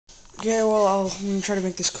Okay, well, I'm gonna try to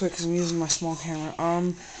make this quick because I'm using my small camera.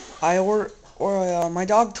 My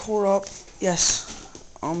dog tore up. Yes.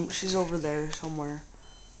 She's over there somewhere,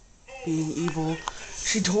 being evil.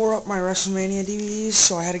 She tore up my Wrestlemania DVDs,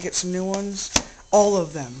 so I had to get some new ones. All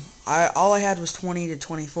of them. All I had was 20 to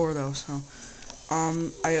 24 though. So,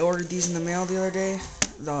 I ordered these in the mail the other day,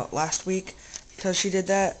 last week, because she did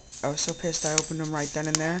that. I was so pissed. I opened them right then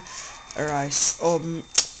and there, or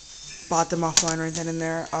bought them offline right then and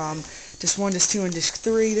there. Disc 1, Disc 2, and Disc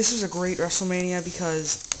 3. This was a great WrestleMania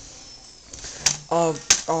because of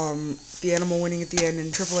the Animal winning at the end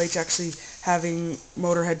and Triple H actually having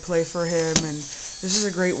Motorhead play for him, and this is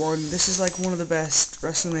a great one. This is like one of the best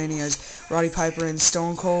WrestleManias. Roddy Piper and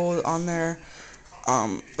Stone Cold on there.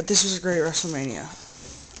 But this was a great WrestleMania.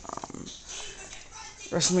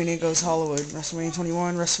 WrestleMania Goes Hollywood, WrestleMania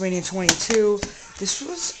 21, WrestleMania 22. This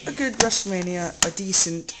was a good WrestleMania, a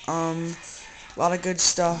decent, a lot of good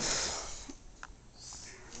stuff.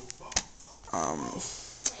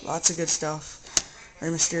 Lots of good stuff. Rey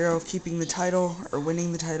Mysterio keeping the title, or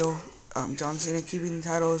winning the title. John Cena keeping the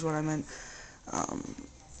title is what I meant. A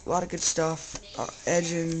lot of good stuff.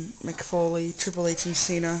 Edge and Mick Foley, Triple H and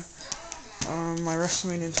Cena. My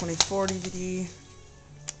WrestleMania 24 DVD.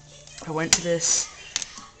 I went to this.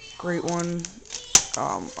 Great one.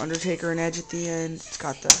 Undertaker and Edge at the end. It's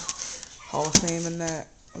got the Hall of Fame in that.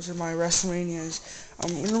 Those are my WrestleManias.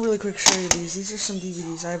 I'm going to really quick show you these. These are some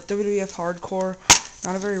DVDs. I have WWF Hardcore.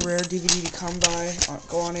 Not a very rare DVD to come by.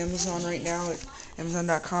 Go on Amazon right now at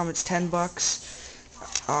Amazon.com. It's $10.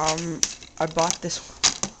 I bought this one,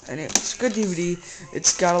 and it's a good DVD.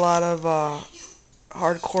 It's got a lot of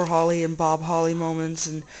Hardcore Holly and Bob Holly moments,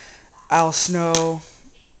 and Al Snow,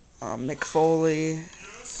 Mick Foley.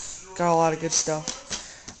 Got a lot of good stuff.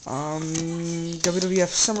 WWF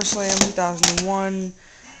SummerSlam 2001.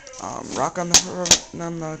 Rock on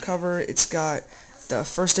the cover. It's got the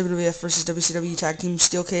first WWF versus WCW Tag Team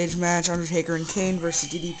Steel Cage match, Undertaker and Kane versus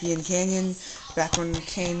DDP and Kanyon. Back when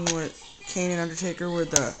Kane and Undertaker were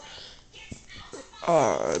the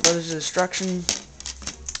Brothers of Destruction.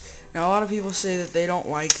 Now, a lot of people say that they don't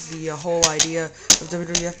like the whole idea of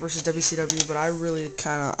WWF versus WCW, but I really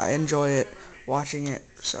I enjoy it, watching it.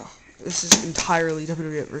 So, this is entirely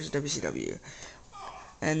WWF versus WCW.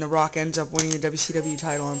 And The Rock ends up winning the WCW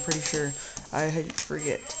title, I'm pretty sure. I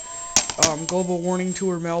forget. Global Warning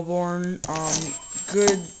Tour Melbourne.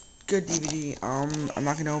 Good DVD. I'm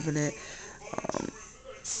not gonna open it.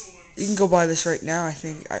 You can go buy this right now. I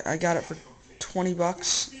think I got it for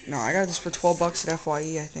 $20. No, I got this for $12 at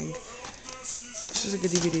FYE. I think this is a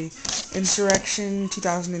good DVD. Insurrection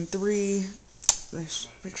 2003. Nice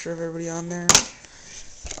picture of everybody on there.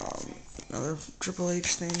 Another Triple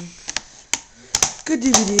H thing. Good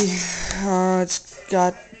DVD. It's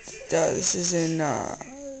got this is in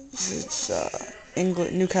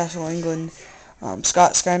England, Newcastle, England.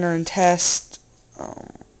 Scott Steiner and Test.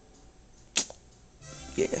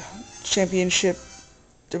 Yeah, championship,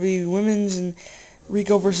 WWE Women's, and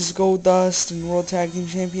Rico versus Goldust, and World Tag Team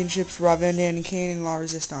Championships, Rob Van Dam and Kane, and La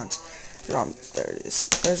Resistance. There it is.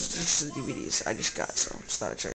 There's just the DVDs I just got, so just thought I'd check.